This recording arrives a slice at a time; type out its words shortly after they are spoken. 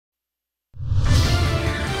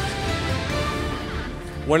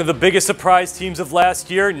One of the biggest surprise teams of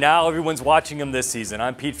last year, now everyone's watching them this season.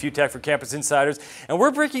 I'm Pete Fiutak for Campus Insiders, and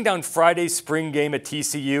we're breaking down Friday's spring game at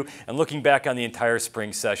TCU and looking back on the entire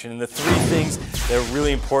spring session. And the three things that are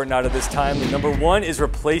really important out of this time, number one is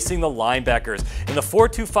replacing the linebackers. In the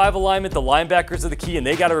 4-2-5 alignment, the linebackers are the key, and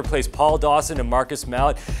they got to replace Paul Dawson and Marcus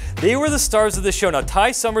Mallett. They were the stars of the show. Now,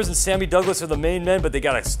 Ty Summers and Sammy Douglas are the main men, but they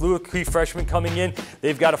got a slew of key freshmen coming in.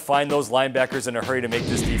 They've got to find those linebackers in a hurry to make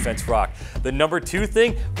this defense rock. The number two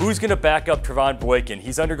thing, who's going to back up Trevon Boykin?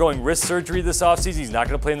 He's undergoing wrist surgery this offseason. He's not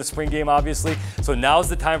going to play in the spring game, obviously. So now's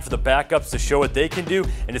the time for the backups to show what they can do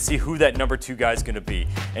and to see who that number two guy is going to be.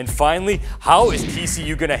 And finally, how is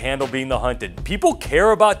TCU going to handle being the hunted? People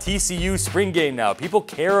care about TCU spring game now. People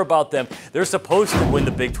care about them. They're supposed to win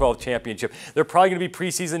the Big 12 championship. They're probably going to be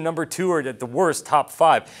preseason number 2 or at the worst top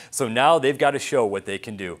 5. So now they've got to show what they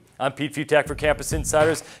can do. I'm Pete Fiutak for Campus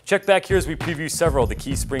Insiders. Check back here as we preview several of the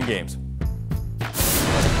key spring games.